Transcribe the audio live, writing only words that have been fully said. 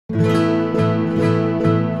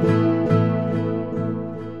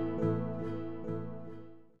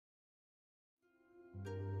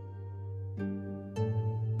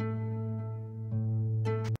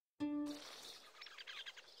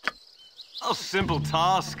simple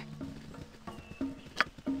task.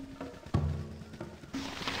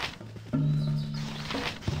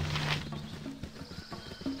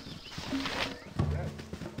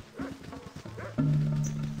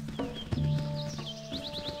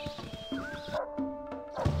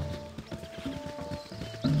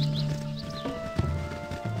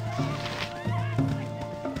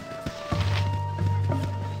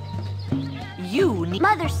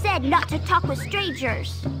 Mother said not to talk with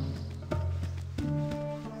strangers.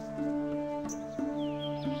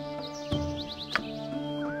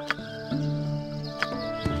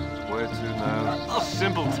 Where to now? A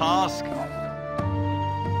simple task.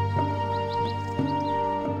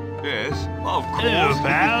 Yes, of course. Hello,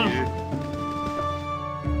 pal.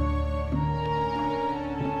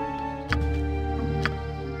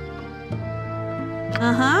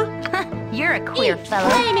 You're a queer fellow.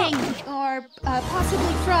 Flaming! Or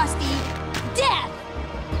possibly frosty. Death!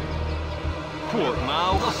 What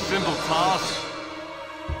now? A simple task.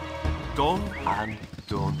 Done and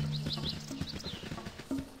done.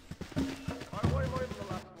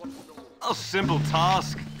 A simple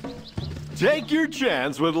task. Take your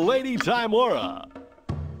chance with Lady Timora.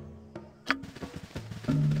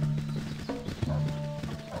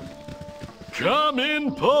 Come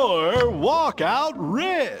in poor, walk out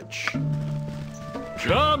rich.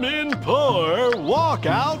 Come in poor, walk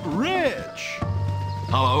out rich.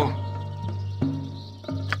 Hello.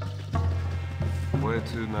 Where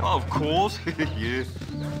to now? Of course, yeah.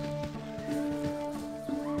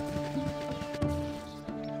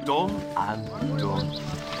 Done and done.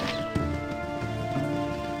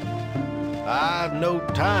 I've no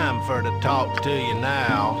time for to talk to you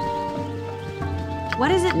now. What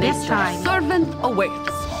is it this time? Servant awaits.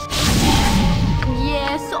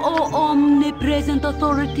 Yes, oh omnipresent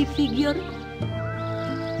authority figure.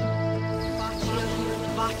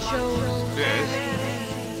 Yes.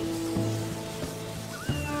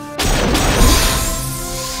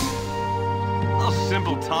 A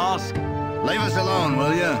simple task. Leave us alone,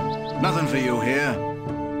 will you? Nothing for you here.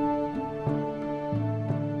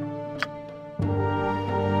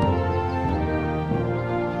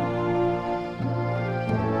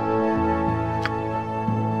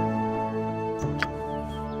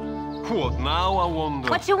 What now, I wonder?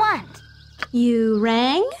 What you want? You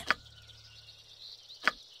rang?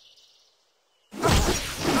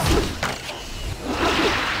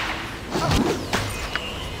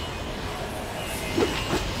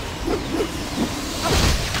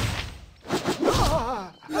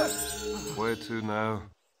 Where to now?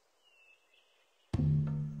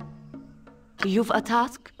 You've a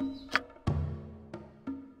task?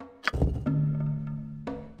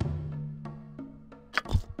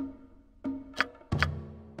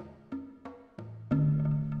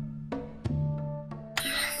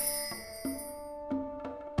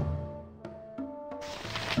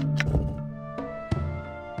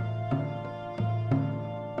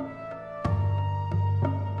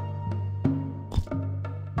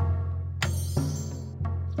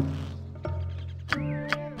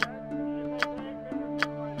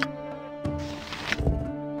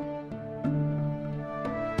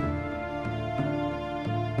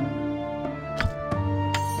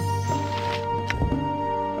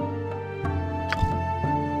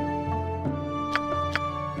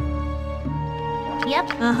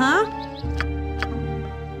 Yep.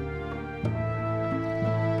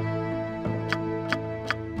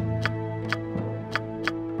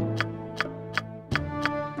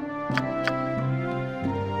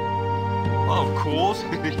 Of course,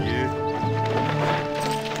 yeah.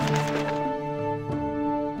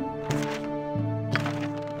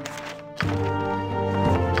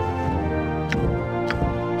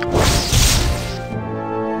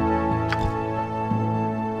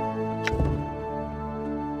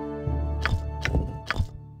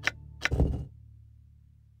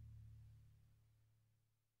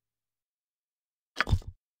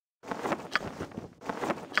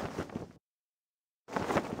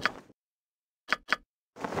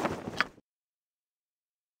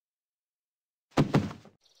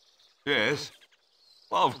 Yes.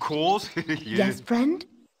 Of course, yeah. Yes, friend?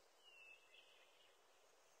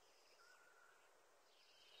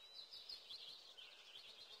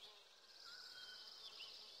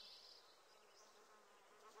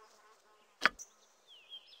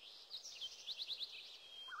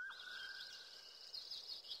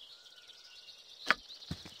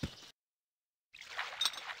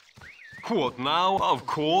 What now? Of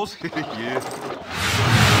course, yeah.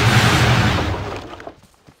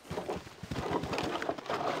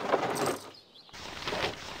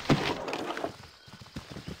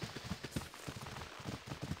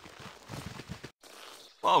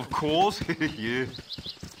 Of course, yeah.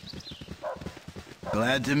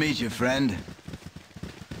 Glad to meet you, friend.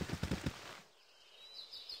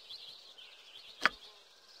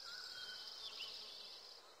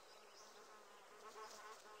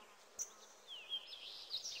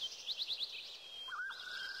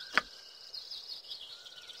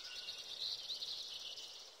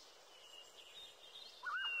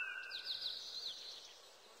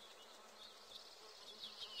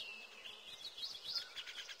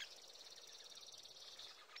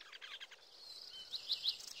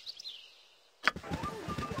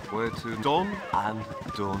 We're to done and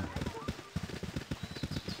done.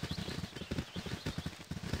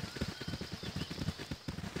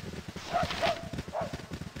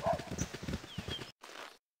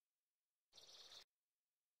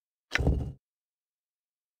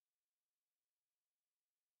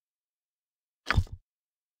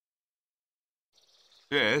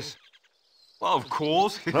 Yes. Of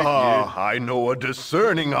course. Ah, I know a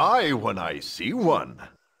discerning eye when I see one.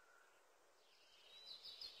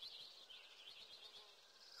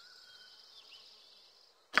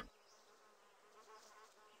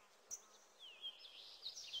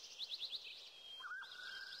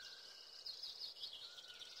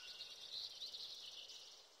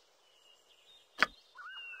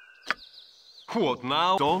 What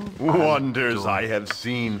now? Done. Wonders I have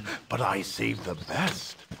seen, but I save the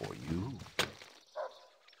best for you.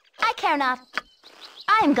 I care not.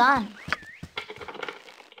 I am gone.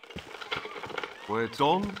 We're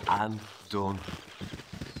done and done.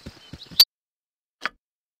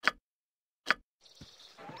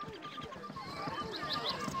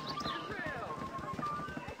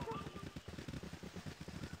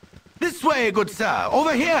 This way, good sir.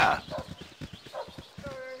 Over here.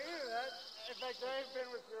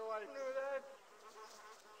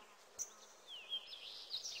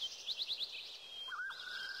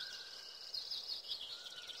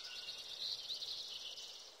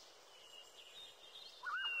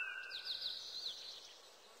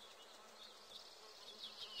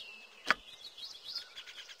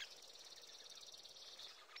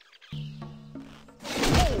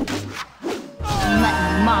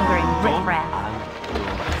 Mongering riffraff.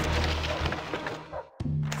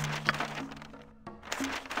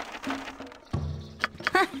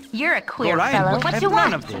 You're a queer fellow. What you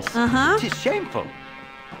want? Of this. Uh-huh. It is shameful.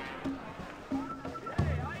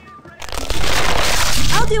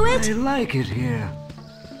 I'll do it. I like it here.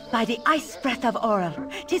 By the ice breath of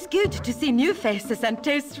Oral, 'tis good to see new faces and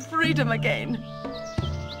taste freedom again.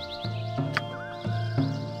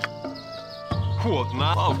 What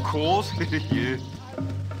now? Of course. Yeah.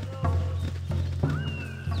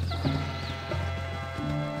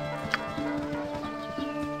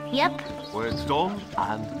 Yep. We're done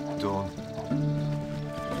and done.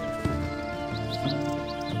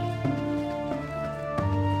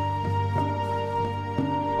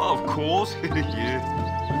 Of course.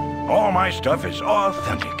 Yeah. All my stuff is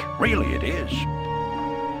authentic. Really, it is.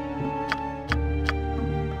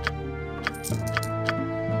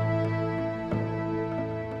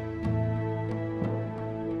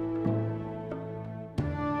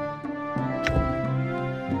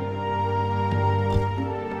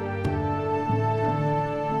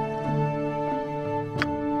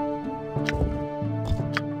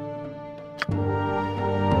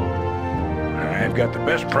 I've got the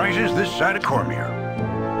best prices this side of Cormier.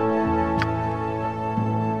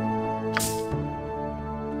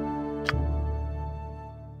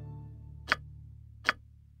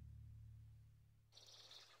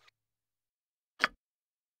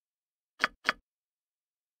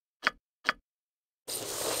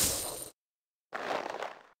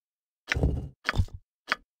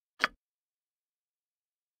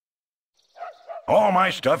 All my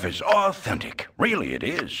stuff is authentic. Really, it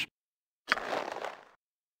is.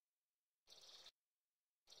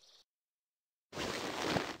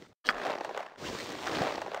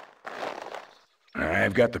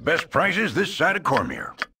 I've got the best prices this side of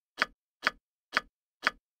Cormier.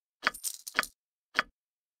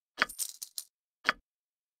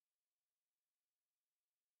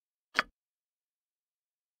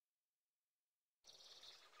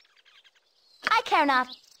 I care not.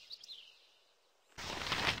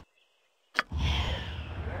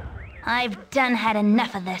 I've done had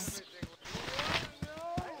enough of this.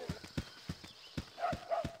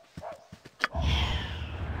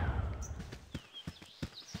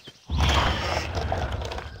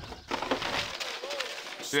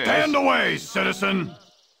 Stand away, citizen!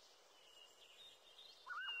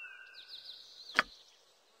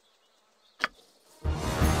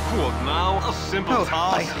 What now? A simple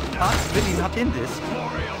task. I really not in this.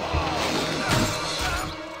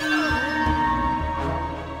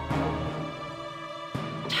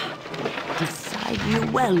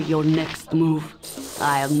 well your next move.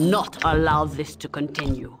 I'll not allow this to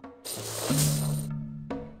continue.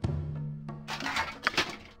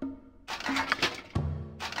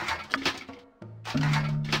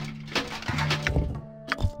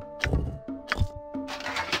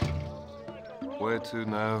 Where to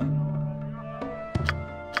now?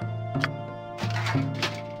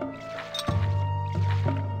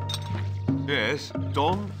 Yes,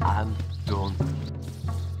 done and done.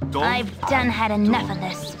 Done. I've done had enough of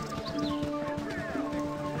this.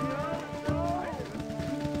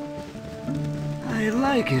 I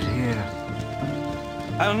like it here.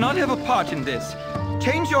 I'll not have a part in this.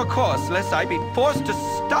 Change your course, lest I be forced to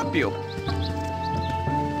stop you.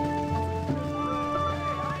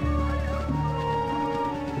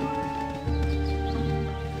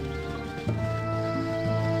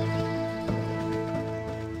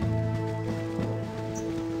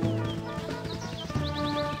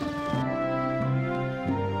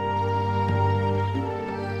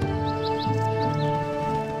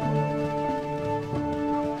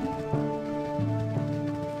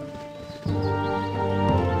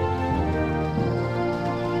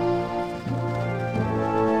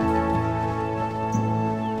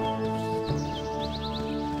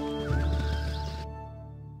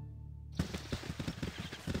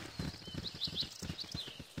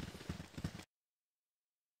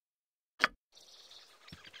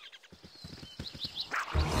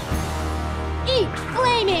 Eat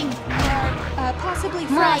flaming! Or, possibly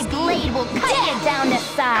My frosty. blade will cut you down to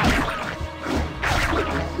size.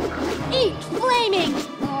 Eat flaming!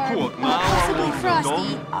 Or, What now? possibly Done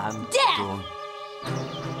frosty. and Death! done.